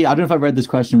 I don't know if I read this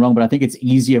question wrong, but I think it's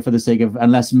easier for the sake of,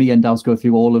 unless me and Douse go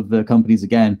through all of the companies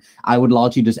again, I would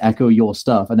largely just echo your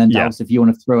stuff. And then Douse, if you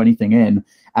want to throw anything in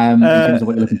terms of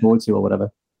what you're looking forward to or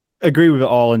whatever. Agree with it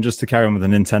all, and just to carry on with the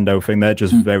Nintendo thing, they're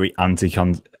just very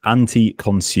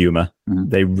anti-consumer.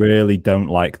 They really don't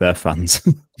like their fans.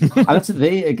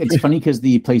 It's funny because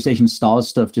the PlayStation Stars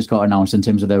stuff just got announced in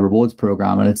terms of their rewards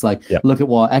program, and it's like, look at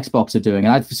what Xbox are doing.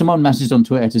 And someone messaged on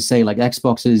Twitter to say, like,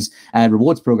 Xbox's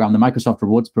rewards program, the Microsoft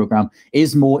rewards program,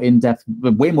 is more in depth,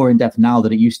 way more in depth now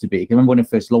than it used to be. I remember when it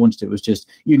first launched, it was just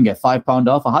you can get £5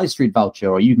 off a high street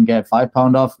voucher, or you can get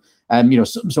 £5 off.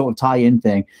 Some sort of tie-in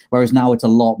thing, whereas now it's a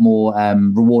lot more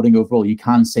rewarding overall. You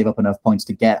can save up enough points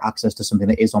to get access to something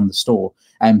that is on the store,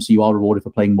 so you are rewarded for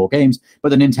playing more games.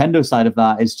 But the Nintendo side of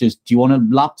that is just, do you want a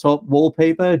laptop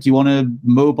wallpaper? Do you want a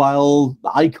mobile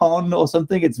icon or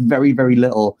something? It's very, very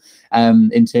little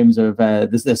in terms of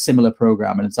there's a similar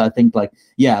program. And it's, I think, like,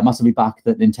 I massively back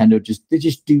that Nintendo they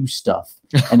just do stuff.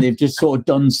 And they've just sort of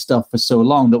done stuff for so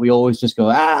long that we always just go,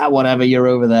 whatever, you're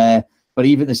over there. But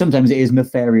even sometimes it is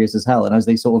nefarious as hell. And as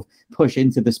they sort of push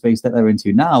into the space that they're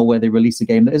into now, where they release a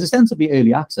game that is ostensibly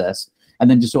early access and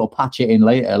then just sort of patch it in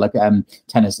later, like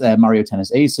Mario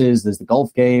Tennis Aces, there's the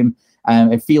golf game.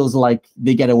 It feels like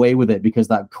they get away with it because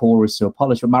that core is so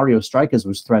polished. But Mario Strikers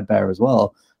was threadbare as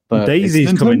well. But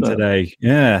Daisy's coming today.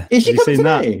 Yeah. Is she coming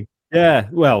today? That? Yeah,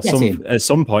 well, at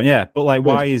some point, yeah. But like,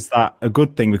 why is that a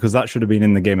good thing? Because that should have been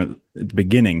in the game at the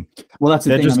beginning. Well, that's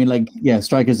the thing. I mean, like,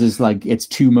 Strikers is like, it's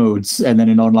 2 modes and then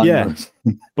an online mode.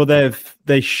 But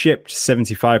they shipped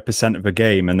 75% of a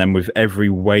game, and then with every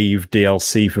wave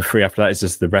DLC for free after that, it's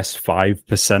just the rest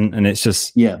 5%, and it's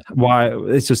just why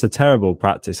it's just a terrible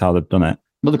practice how they've done it.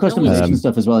 Well, the customization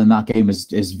stuff as well in that game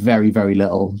is very, very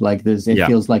little. Like, it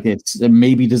feels like it's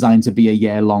maybe designed to be a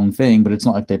year-long thing, but it's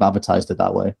not like they've advertised it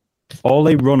that way. All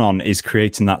they run on is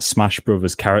creating that Smash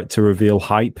Brothers character reveal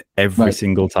hype every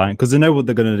single time, because they know what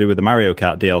they're going to do with the Mario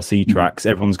Kart DLC tracks.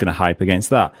 Everyone's going to hype against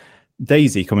that.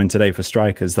 Daisy coming today for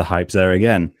Strikers, the hype's there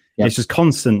again. It's just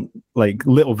constant, like,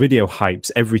 little video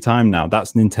hypes every time now.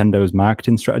 That's Nintendo's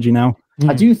marketing strategy now.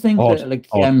 I do think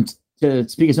that, to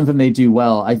speak of something they do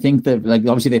well, I think that, like,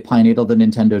 obviously they pioneered all the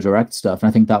Nintendo Direct stuff, and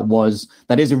I think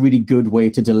that is a really good way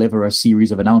to deliver a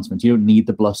series of announcements. You don't need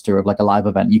the bluster of like a live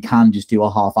event. You can just do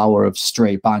a half hour of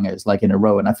straight bangers, like, in a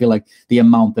row. And I feel like the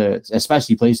amount that,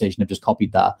 especially PlayStation, have just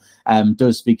copied that,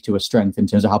 does speak to a strength in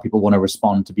terms of how people want to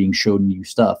respond to being shown new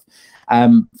stuff.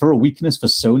 For a weakness for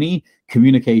Sony,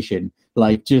 communication.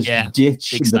 Like, just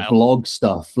ditch the blog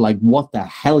stuff. Like, what the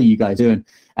hell are you guys doing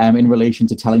in relation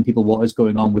to telling people what is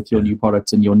going on with your new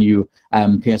products and your new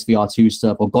PSVR 2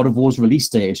 stuff, or God of War's release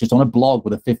date? It's just on a blog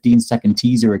with a 15-second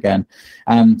teaser again.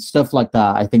 Stuff like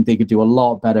that. I think they could do a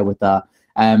lot better with that.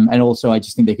 And also, I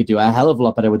just think they could do a hell of a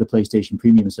lot better with the PlayStation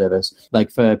Premium service. Like,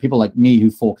 for people like me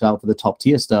who forked out for the top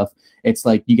tier stuff, it's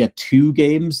like you get 2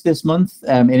 games this month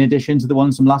in addition to the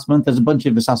ones from last month. There's a bunch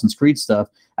of Assassin's Creed stuff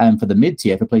for the mid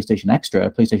tier, for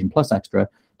PlayStation Plus Extra.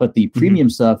 But the premium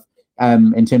stuff,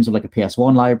 in terms of like a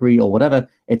PS1 library or whatever,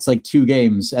 it's like 2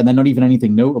 games, and they're not even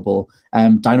anything notable.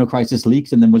 Dino Crisis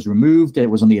leaked and then was removed. It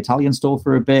was on the Italian store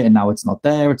for a bit, and now it's not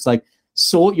there. It's like,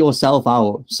 sort yourself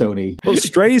out, Sony. Well,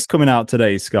 Stray's coming out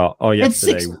today, Scott. Oh,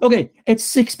 yesterday. It's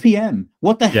 6 p.m.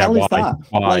 What the hell is that?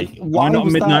 Why? Like, why not a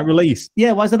midnight release?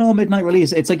 Yeah, why is that not a midnight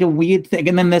release? It's like a weird thing.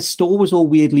 And then their store was all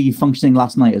weirdly functioning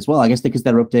last night as well. I guess because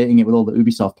they're updating it with all the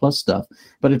Ubisoft Plus stuff.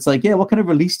 But it's like, what kind of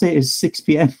release date is 6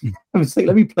 p.m.? I was like,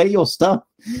 let me play your stuff,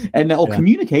 and or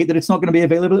communicate that it's not going to be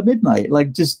available at midnight.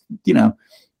 Like, just,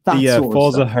 the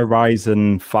Forza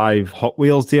Horizon 5 Hot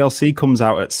Wheels DLC comes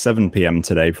out at 7 p.m.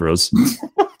 today for us.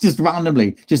 Just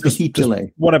randomly, just a heat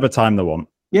delay. Whatever time they want.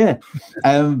 Yeah.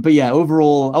 But yeah,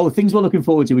 overall, things we're looking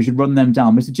forward to. We should run them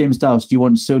down. Mr. James Dowse, do you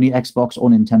want Sony, Xbox, or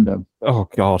Nintendo? Oh,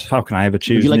 God. How can I ever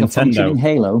choose? Would you like Nintendo? a functioning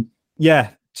Halo? Yeah.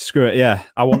 Screw it. Yeah.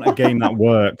 I want a game that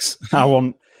works. I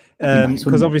want,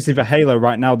 because obviously for Halo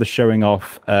right now, they're showing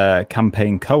off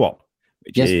campaign co-op,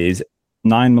 which is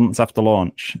 9 months after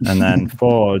launch, and then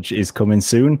Forge is coming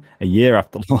soon, a year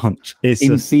after launch.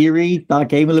 In theory, that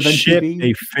game will eventually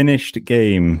be a finished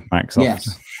game, Microsoft.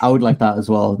 Yes, I would like that as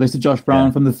well. Mr. Josh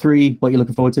Brown from the 3, what are you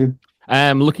looking forward to?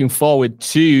 I'm looking forward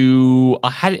to,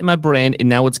 I had it in my brain and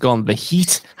now it's gone. The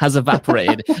heat has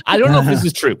evaporated. I don't know if this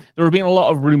is true. There have been a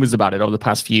lot of rumors about it over the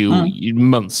past few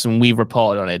months and we've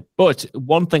reported on it. But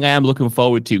one thing I am looking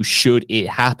forward to, should it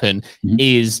happen,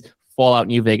 is Fallout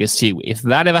New Vegas 2. If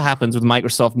that ever happens with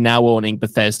Microsoft now owning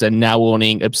Bethesda, now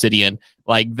owning Obsidian,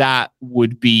 like that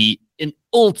would be an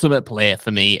ultimate play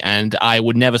for me, and I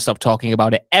would never stop talking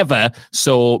about it ever.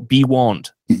 So be warned.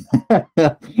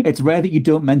 It's rare that you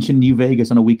don't mention New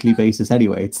Vegas on a weekly basis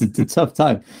anyway. It's a tough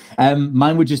time.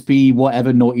 Mine would just be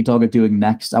whatever Naughty Dog are doing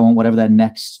next. I want whatever their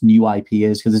next new IP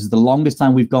is, because this is the longest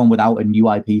time we've gone without a new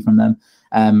IP from them.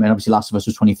 And obviously Last of Us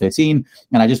was 2013.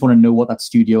 And I just want to know what that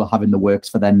studio have in the works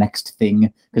for their next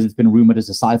thing, because it's been rumored as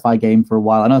a sci-fi game for a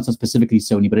while. I know it's not specifically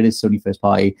Sony, but it is Sony first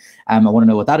party. I want to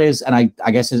know what that is. And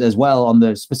I guess as well, on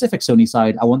the specific Sony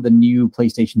side, I want the new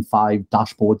PlayStation 5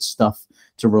 dashboard stuff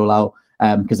to roll out.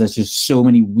 Because there's just so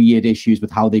many weird issues with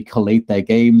how they collate their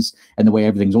games and the way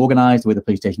everything's organized, the way the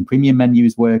PlayStation Premium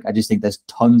menus work. I just think there's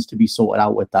tons to be sorted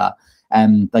out with that.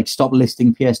 Like, stop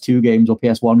listing PS2 games or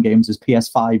PS1 games as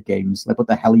PS5 games. Like, what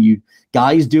the hell are you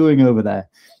guys doing over there?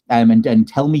 And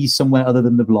tell me somewhere other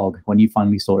than the vlog when you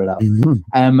finally sort it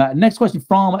out. Next question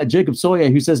from Jacob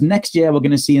Sawyer, who says, next year we're going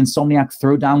to see Insomniac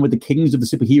throw down with the kings of the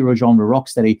superhero genre,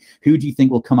 Rocksteady. Who do you think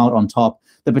will come out on top?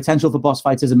 The potential for boss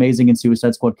fights is amazing in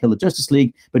Suicide Squad, Killer Justice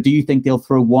League, but do you think they'll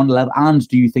throw one level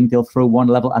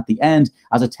at the end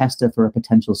as a tester for a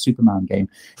potential Superman game?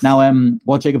 Now,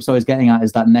 what Jacob Sawyer is getting at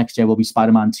is that next year will be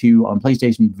Spider-Man 2 on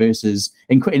PlayStation versus,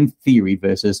 in theory,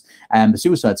 versus the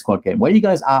Suicide Squad game. Where are you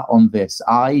guys at on this?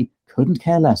 I couldn't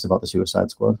care less about the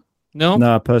Suicide Squad.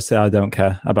 No, personally, I don't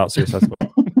care about Suicide Squad.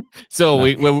 So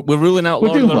we're ruling out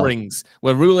Lord of the Rings.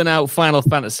 We're ruling out Final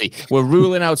Fantasy. We're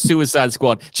ruling out Suicide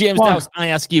Squad. James Dowse, I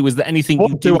ask you, is there anything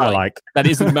you do like that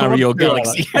isn't Mario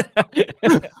Galaxy?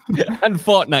 And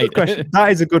Fortnite.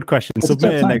 That is a good question.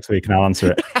 Submit it next week and I'll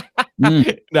answer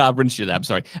it. No, I'll rinse you that. I'm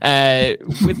sorry.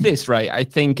 With this, right, I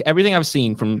think everything I've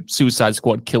seen from Suicide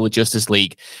Squad, Killer Justice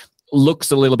League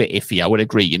looks a little bit iffy. I would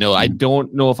agree. You know, I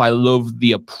don't know if I love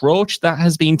the approach that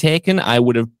has been taken. I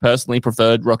would have personally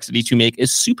preferred Rocksteady to make a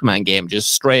Superman game, just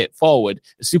straightforward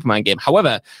a Superman game.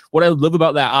 However, what I love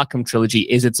about that Arkham trilogy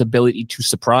is its ability to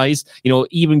surprise. You know,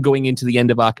 even going into the end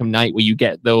of Arkham Knight, where you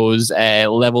get those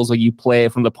levels where you play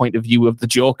from the point of view of the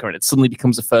Joker, and it suddenly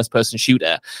becomes a first-person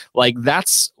shooter. Like,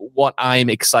 that's what I'm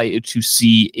excited to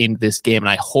see in this game, and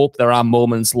I hope there are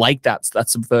moments like that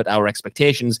subvert our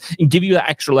expectations and give you that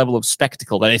extra level of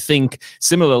spectacle that I think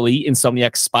similarly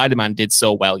Insomniac's Spider-Man did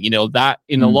so well. You know, that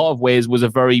in a lot of ways was a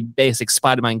very basic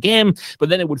Spider-Man game, but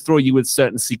then it would throw you with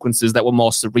certain sequences that were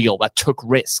more surreal, that took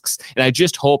risks. And I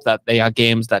just hope that they are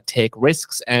games that take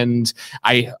risks. And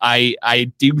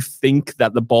I do think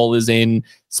that the ball is in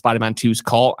Spider-Man 2's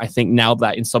court. I think now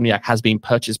that Insomniac has been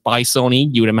purchased by Sony,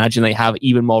 you would imagine they have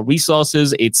even more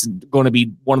resources. It's going to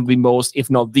be one of the most, if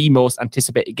not the most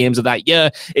anticipated games of that year,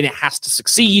 and it has to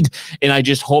succeed. And I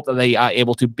just hope that they are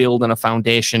able to build on a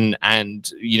foundation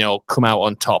and, you know, come out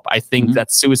on top. I think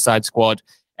that Suicide Squad,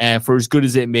 for as good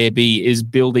as it may be, is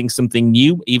building something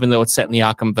new. Even though it's set in the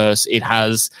Arkhamverse, it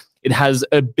has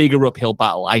a bigger uphill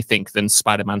battle, I think, than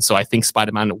Spider-Man. So I think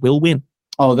Spider-Man will win.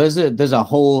 Oh, there's a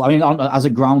whole, I mean, as a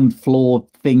ground floor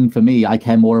thing for me, I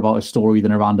care more about a story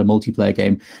than around a multiplayer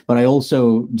game. But I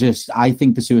also I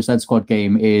think the Suicide Squad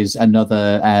game is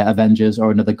another Avengers or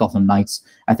another Gotham Knights.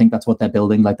 I think that's what they're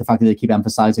building. Like, the fact that they keep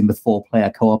emphasizing the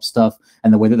 4-player co-op stuff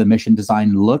and the way that the mission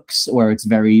design looks, where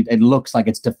it looks like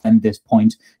it's defend this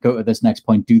point, go to this next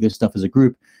point, do this stuff as a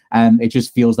group. It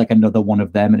just feels like another one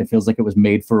of them, and it feels like it was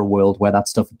made for a world where that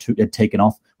stuff had taken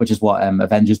off, which is what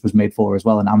Avengers was made for as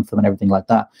well, and Anthem and everything like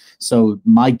that. So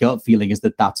my gut feeling is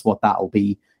that that's what that'll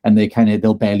be, and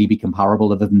they'll barely be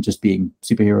comparable other than just being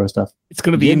superhero stuff. It's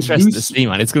going to be interesting to see,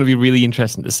 man. It's going to be really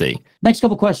interesting to see. Next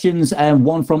couple questions,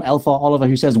 one from Elfar Oliver,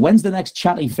 who says, when's the next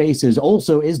Chatty Faces?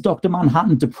 Also, is Dr.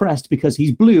 Manhattan depressed because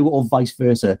he's blue or vice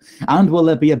versa? And will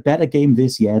there be a better game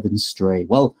this year than Stray?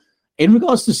 Well, in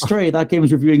regards to Stray, that game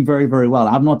is reviewing very, very well.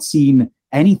 I've not seen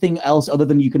anything else other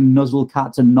than you can nuzzle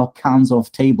cats and knock cans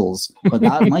off tables. But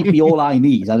that might be all I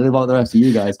need. I don't know about the rest of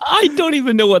you guys. I don't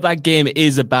even know what that game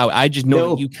is about. I just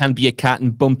know that you can be a cat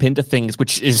and bump into things,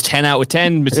 which is 10 out of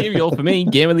 10 material for me.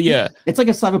 Game of the year. It's like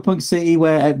a cyberpunk city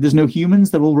where there's no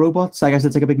humans. They're all robots. I guess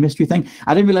it's like a big mystery thing.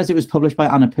 I didn't realize it was published by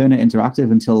Annapurna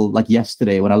Interactive until like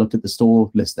yesterday when I looked at the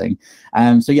store listing.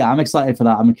 So yeah, I'm excited for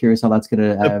that. I'm curious how that's going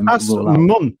to roll out.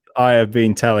 Month I have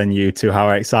been telling you how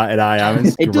excited I am.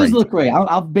 It does look great.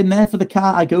 I've been there for the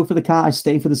car. I go for the car. I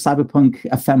stay for the cyberpunk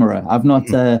ephemera. I've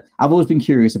not. I've always been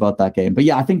curious about that game. But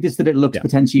yeah, I think that it looks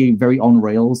potentially very on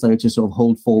rails. That it just sort of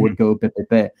hold forward, go bit by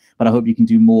bit. But I hope you can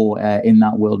do more in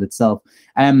that world itself.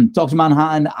 Dr.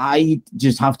 Manhattan, I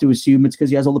just have to assume it's because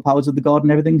he has all the powers of the god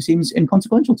and everything seems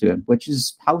inconsequential to him, which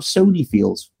is how Sony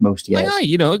feels most years. Yeah,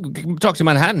 you know, Dr.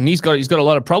 Manhattan, he's got a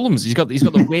lot of problems. He's got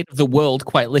the weight of the world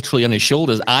quite literally on his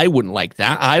shoulders. I wouldn't like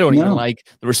that. I don't even like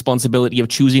the responsibility of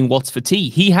choosing what's for tea.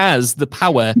 He has the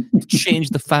power to change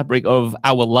the fabric of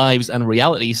our lives and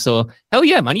reality. So hell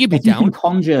yeah, man, you'd be down. You can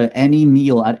conjure any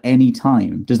meal at any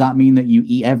time. Does that mean that you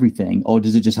eat everything, or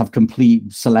does it just have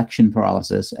complete selection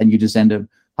paralysis and you just end up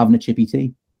having a chippy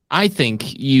tea? I think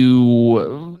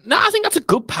I think that's a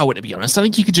good power, to be honest. I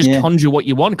think you could just conjure what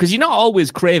you want, because you're not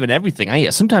always craving everything, are you?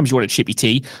 Sometimes you want a chippy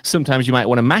tea, sometimes you might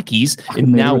want a Mackey's,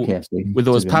 and now with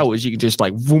those powers, you can just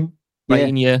like vroom, right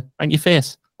in your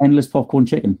face. Endless popcorn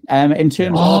chicken. In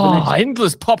terms of the next,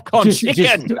 endless popcorn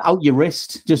chicken, just out your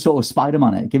wrist, just sort of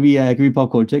Spider-Man it. Give me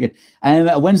popcorn chicken.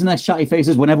 When's the next Chatty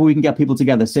Faces? Whenever we can get people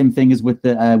together. Same thing as with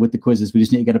the quizzes. We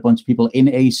just need to get a bunch of people in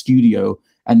a studio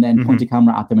and then point a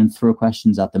camera at them and throw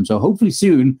questions at them. So hopefully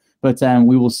soon, but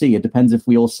we will see. It depends if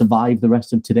we all survive the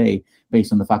rest of today,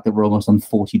 based on the fact that we're almost on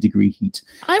 40-degree heat.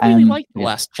 I really liked the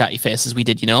last Chatty Faces we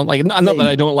did, you know, like not that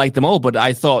I don't like them all, but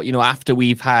I thought, you know, after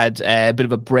we've had a bit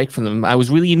of a break from them, I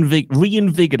was really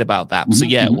reinvigorated about that. So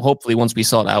yeah, hopefully once we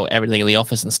sort out everything in the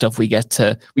office and stuff, we get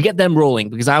them rolling,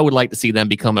 because I would like to see them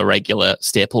become a regular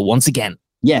staple once again.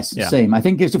 Yes, same. I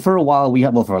think for a while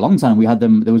for a long time we had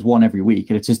them. There was one every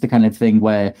week, and it's just the kind of thing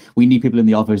where we need people in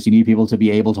the office. You need people to be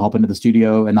able to hop into the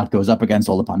studio, and that goes up against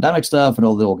all the pandemic stuff and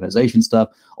all the organization stuff,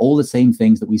 all the same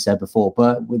things that we said before.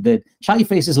 But with the Chatty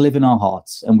Faces live in our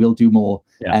hearts, and we'll do more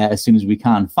as soon as we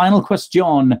can. Final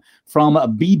question from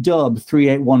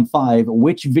BDub3815: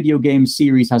 which video game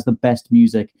series has the best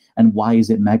music, and why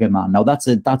is it Mega Man? Now that's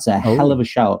a hell of a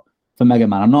shout for Mega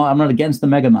Man. I'm not against the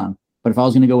Mega Man. But if I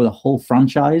was going to go with a whole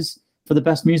franchise for the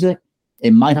best music,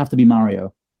 it might have to be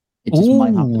Mario. It just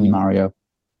might have to be Mario.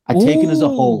 I take it as a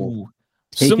whole.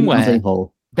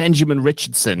 Benjamin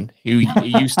Richardson, who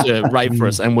used to write for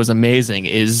us and was amazing,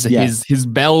 his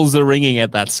bells are ringing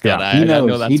at that, Scott. He knows. I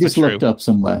know that's he just looked up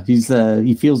somewhere.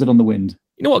 He feels it on the wind.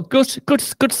 You know what? Good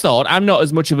thought. I'm not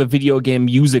as much of a video game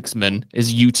musicsman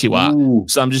as you two are.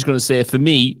 So I'm just going to say, for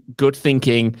me, good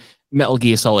thinking. Metal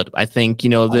Gear Solid. I think, you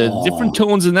know, the different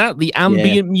tones in that, the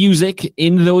ambient music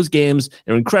in those games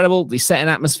are incredible. They set an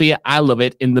atmosphere. I love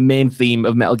it. And the main theme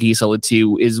of Metal Gear Solid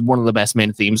 2 is one of the best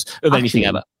main themes of anything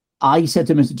ever. I said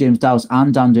to Mr. James Dowse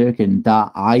and Dan Durkin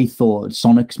that I thought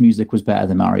Sonic's music was better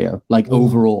than Mario,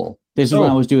 overall. This is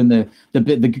when I was doing the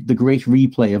great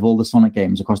replay of all the Sonic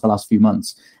games across the last few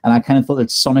months. And I kind of thought that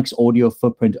Sonic's audio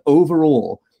footprint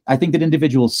overall, I think that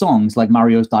individual songs like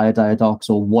Mario's Diadox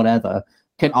or whatever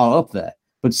are up there,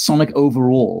 but Sonic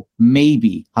overall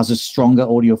maybe has a stronger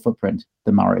audio footprint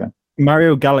than Mario.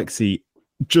 Mario Galaxy,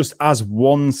 just as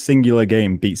one singular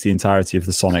game, beats the entirety of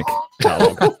the Sonic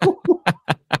catalog.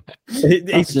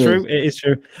 It's true. It is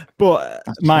true. But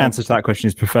my answer to that question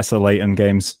is Professor Layton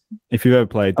games. If you've ever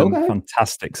played them,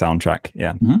 fantastic soundtrack.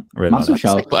 Yeah, really massive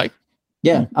shout.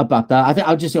 Yeah, I back that. I think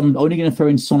I'm only going to throw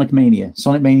in Sonic Mania.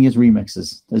 Sonic Mania's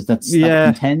remixes. That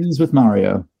contends with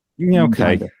Mario. Yeah,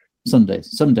 okay. Some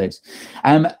days.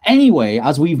 Anyway,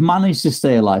 as we've managed to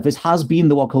stay alive, this has been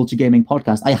the What Culture Gaming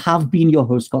podcast. I have been your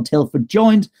host, Scott Tilford,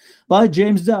 joined by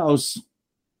James Dowse.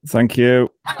 Thank you.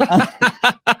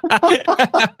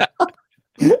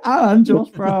 And Josh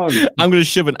Brown. I'm going to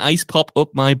shove an ice pop up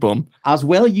my bum. As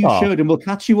well you should, and we'll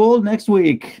catch you all next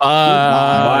week.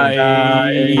 Bye.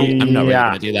 I'm not really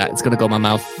going to do that. It's going to go in my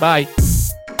mouth. Bye.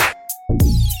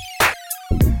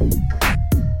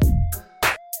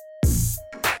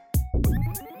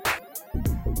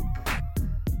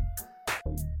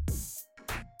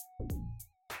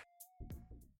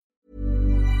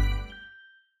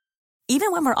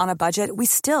 Even when we're on a budget, we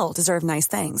still deserve nice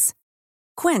things.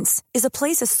 Quince is a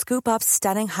place to scoop up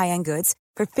stunning high-end goods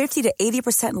for 50 to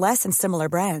 80% less than similar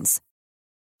brands.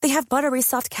 They have buttery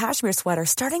soft cashmere sweaters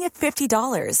starting at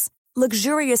 $50,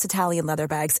 luxurious Italian leather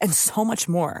bags, and so much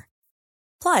more.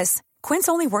 Plus, Quince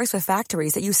only works with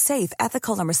factories that use safe,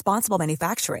 ethical, and responsible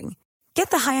manufacturing. Get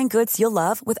the high-end goods you'll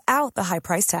love without the high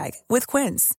price tag with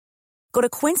Quince. Go to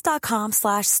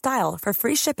quince.com/style for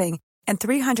free shipping and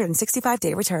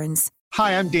 365-day returns.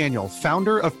 Hi, I'm Daniel,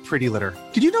 founder of Pretty Litter.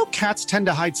 Did you know cats tend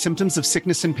to hide symptoms of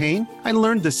sickness and pain? I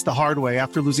learned this the hard way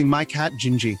after losing my cat,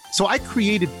 Gingy. So I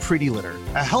created Pretty Litter,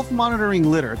 a health monitoring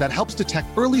litter that helps detect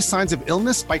early signs of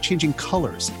illness by changing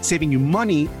colors, saving you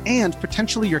money and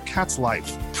potentially your cat's life.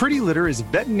 Pretty Litter is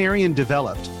veterinarian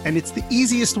developed, and it's the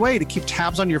easiest way to keep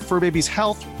tabs on your fur baby's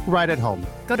health right at home.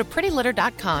 Go to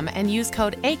prettylitter.com and use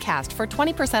code ACAST for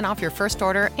 20% off your first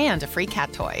order and a free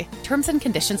cat toy. Terms and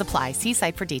conditions apply. See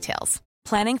site for details.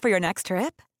 Planning for your next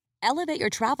trip? Elevate your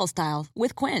travel style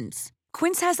with Quince.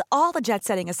 Quince has all the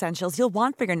jet-setting essentials you'll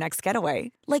want for your next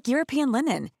getaway, like European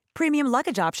linen, premium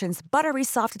luggage options, buttery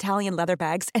soft Italian leather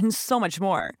bags, and so much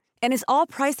more. And is all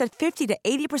priced at 50 to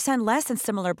 80% less than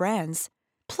similar brands.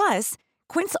 Plus,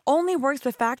 Quince only works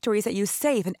with factories that use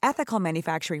safe and ethical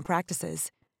manufacturing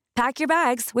practices. Pack your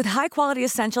bags with high-quality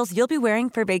essentials you'll be wearing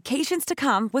for vacations to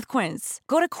come with Quince.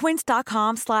 Go to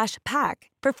quince.com/pack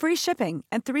for free shipping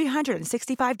and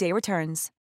 365-day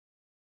returns.